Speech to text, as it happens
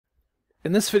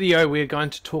In this video we are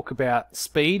going to talk about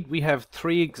speed. We have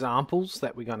 3 examples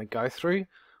that we're going to go through,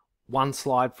 one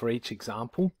slide for each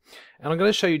example, and I'm going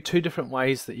to show you 2 different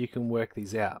ways that you can work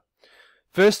these out.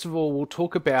 First of all, we'll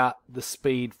talk about the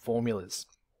speed formulas.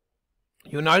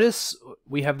 You'll notice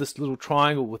we have this little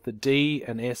triangle with a D,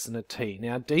 an S and a T.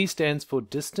 Now D stands for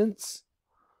distance,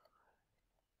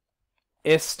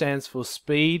 S stands for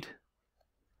speed,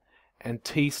 and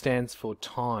T stands for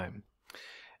time.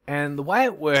 And the way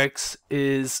it works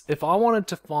is if I wanted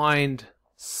to find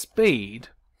speed,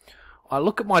 I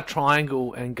look at my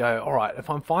triangle and go, alright, if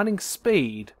I'm finding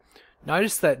speed,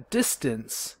 notice that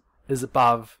distance is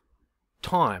above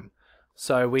time.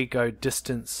 So we go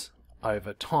distance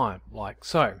over time, like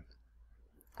so.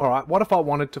 Alright, what if I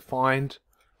wanted to find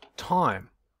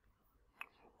time?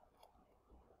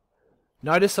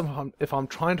 Notice if I'm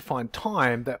trying to find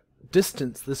time, that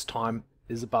distance this time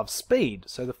is above speed.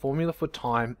 So the formula for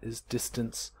time is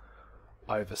distance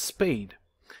over speed.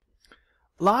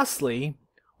 Lastly,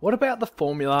 what about the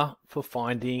formula for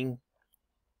finding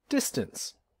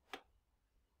distance?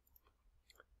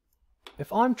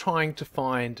 If I'm trying to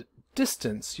find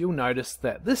distance, you'll notice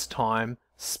that this time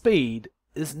speed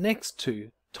is next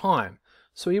to time.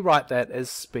 So we write that as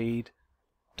speed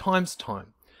times time.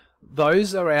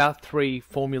 Those are our 3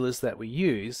 formulas that we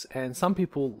use, and some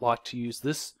people like to use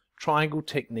this triangle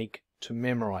technique to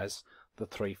memorize the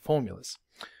 3 formulas.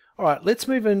 Alright, let's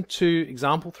move into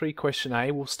example 3 question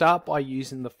A. We'll start by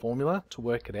using the formula to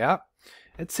work it out.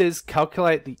 It says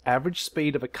calculate the average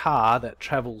speed of a car that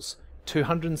travels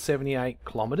 278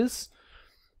 kilometers.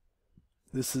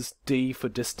 This is D for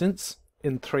distance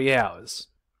in 3 hours.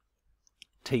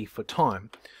 T for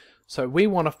time. So we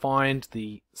want to find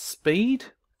the speed,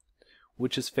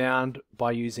 which is found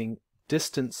by using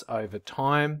distance over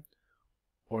time,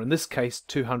 or in this case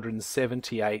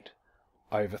 278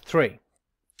 over 3.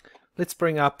 Let's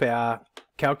bring up our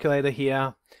calculator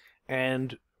here,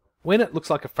 and when it looks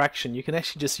like a fraction you can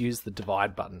actually just use the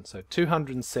divide button. So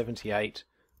 278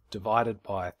 divided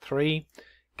by 3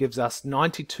 gives us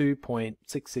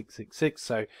 92.6666,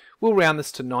 so we'll round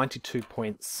this to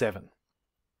 92.7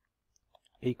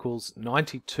 equals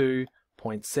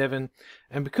 92.7,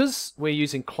 and because we're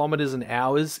using kilometers and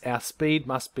hours, our speed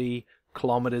must be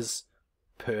kilometers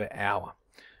per hour.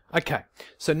 Okay,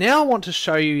 so now I want to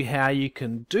show you how you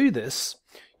can do this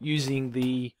using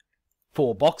the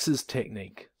 4 boxes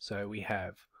technique. So we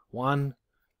have 1,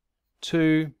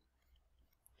 2,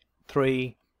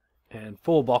 3, and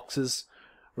 4 boxes.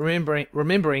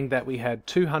 Remembering that we had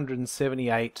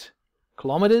 278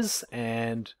 kilometers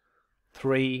and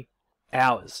 3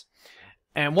 hours.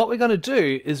 And what we're going to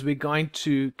do is we're going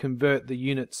to convert the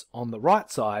units on the right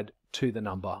side to the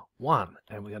number 1,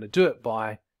 and we're going to do it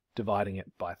by dividing it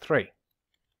by 3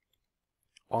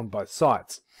 on both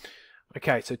sides.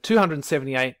 Okay, so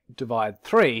 278 divided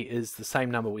 3 is the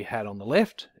same number we had on the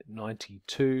left,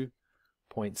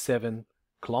 92.7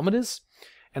 kilometers.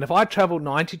 And if I travel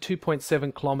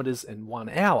 92.7 kilometers in 1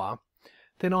 hour,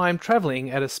 then I am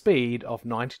traveling at a speed of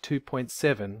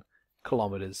 92.7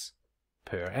 kilometers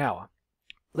per hour.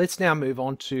 Let's now move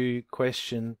on to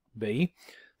question B.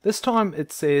 This time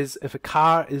it says if a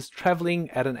car is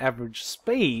traveling at an average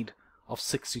speed of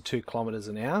 62 kilometers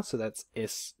an hour, so that's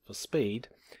S for speed,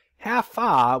 how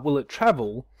far will it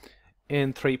travel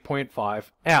in 3.5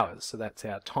 hours? So that's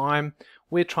our time.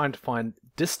 We're trying to find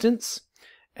distance,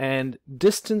 and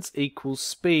distance equals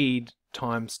speed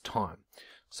times time.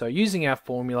 So using our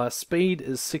formula, speed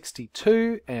is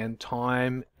 62 and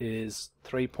time is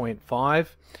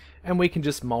 3.5, and we can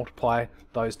just multiply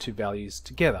those 2 values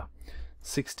together.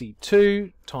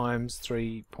 62 times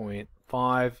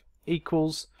 3.5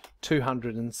 equals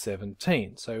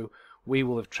 217. So we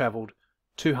will have traveled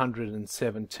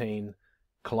 217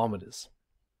 kilometers.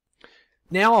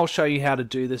 Now I'll show you how to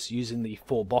do this using the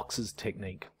 4 boxes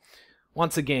technique.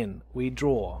 Once again, we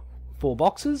draw 4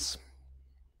 boxes.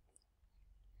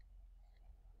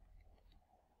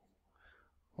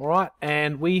 Alright,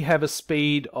 and we have a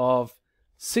speed of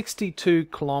 62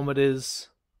 kilometers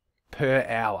per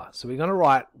hour. So we're going to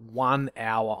write 1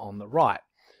 hour on the right.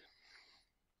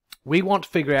 We want to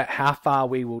figure out how far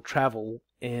we will travel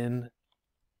in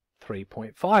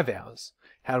 3.5 hours.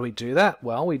 How do we do that?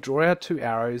 Well, we draw our 2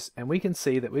 arrows and we can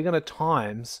see that we're going to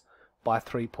times by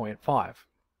 3.5.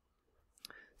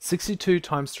 62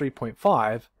 times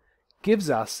 3.5 gives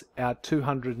us our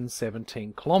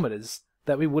 217 kilometers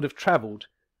that we would have traveled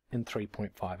in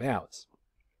 3.5 hours.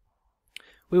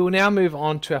 We will now move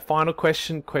on to our final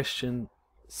question, question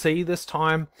C this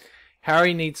time.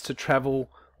 Harry needs to travel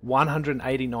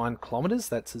 189 kilometers,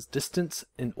 that's his distance,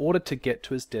 in order to get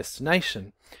to his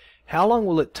destination. how long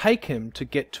will it take him to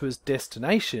get to his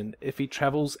destination if he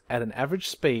travels at an average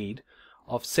speed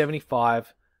of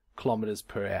 75 kilometers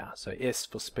per hour? So S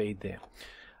for speed there.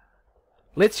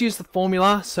 Let's use the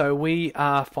formula. So we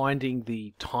are finding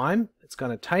the time it's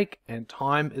going to take, and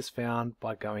time is found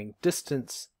by going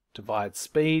distance divided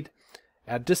speed.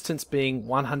 Our distance being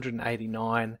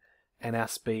 189 and our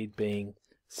speed being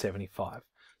 75.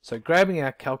 So grabbing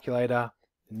our calculator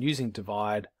and using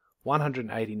divide,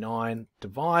 189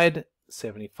 divide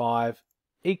 75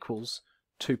 equals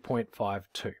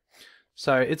 2.52.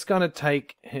 So it's going to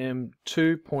take him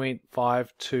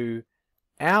 2.52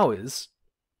 hours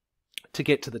to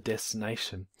get to the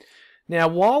destination. Now,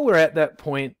 while we're at that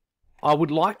point, I would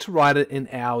like to write it in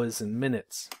hours and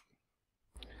minutes.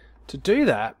 To do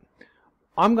that,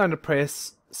 I'm going to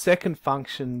press second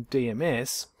function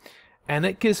DMS, and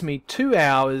it gives me 2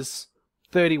 hours,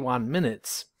 31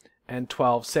 minutes, and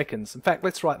 12 seconds. In fact,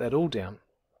 let's write that all down.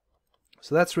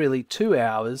 So that's really 2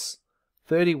 hours,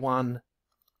 31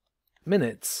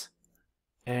 minutes,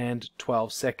 and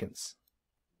 12 seconds.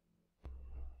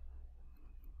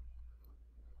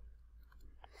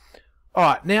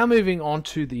 Alright, now moving on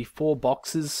to the 4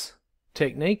 boxes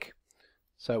technique.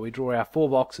 So we draw our 4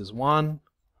 boxes, 1,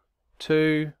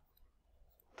 2,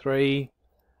 3,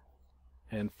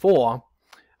 and 4.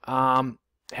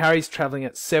 Harry's traveling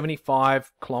at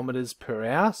 75 kilometers per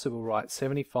hour, so we'll write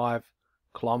 75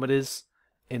 kilometers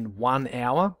in 1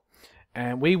 hour,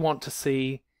 and we want to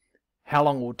see how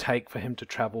long it will take for him to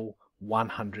travel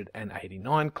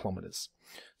 189 kilometers.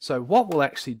 So what we'll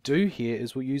actually do here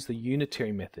is we'll use the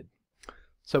unitary method.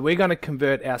 So we're going to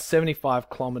convert our 75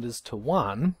 kilometers to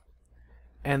 1,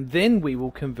 and then we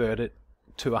will convert it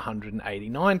to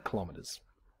 189 kilometers.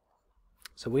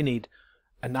 So we need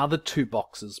another 2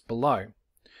 boxes below.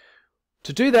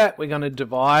 To do that, we're going to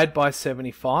divide by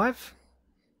 75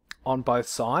 on both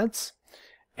sides,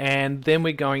 and then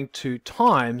we're going to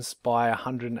times by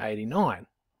 189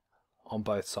 on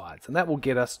both sides, and that will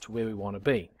get us to where we want to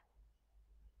be.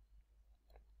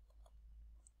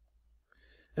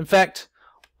 In fact,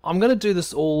 I'm going to do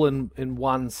this all in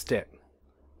one step.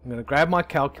 I'm going to grab my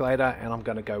calculator and I'm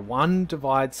going to go 1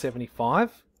 divide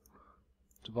 75,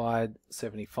 divide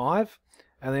 75,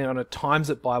 and then I'm going to times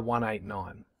it by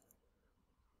 189.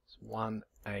 It's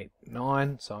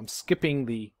 189, so I'm skipping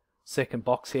the second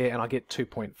box here and I get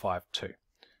 2.52.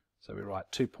 So we write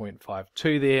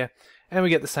 2.52 there, and we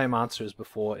get the same answer as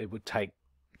before. It would take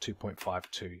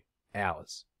 2.52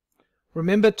 hours.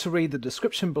 Remember to read the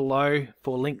description below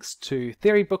for links to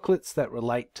theory booklets that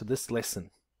relate to this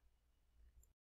lesson.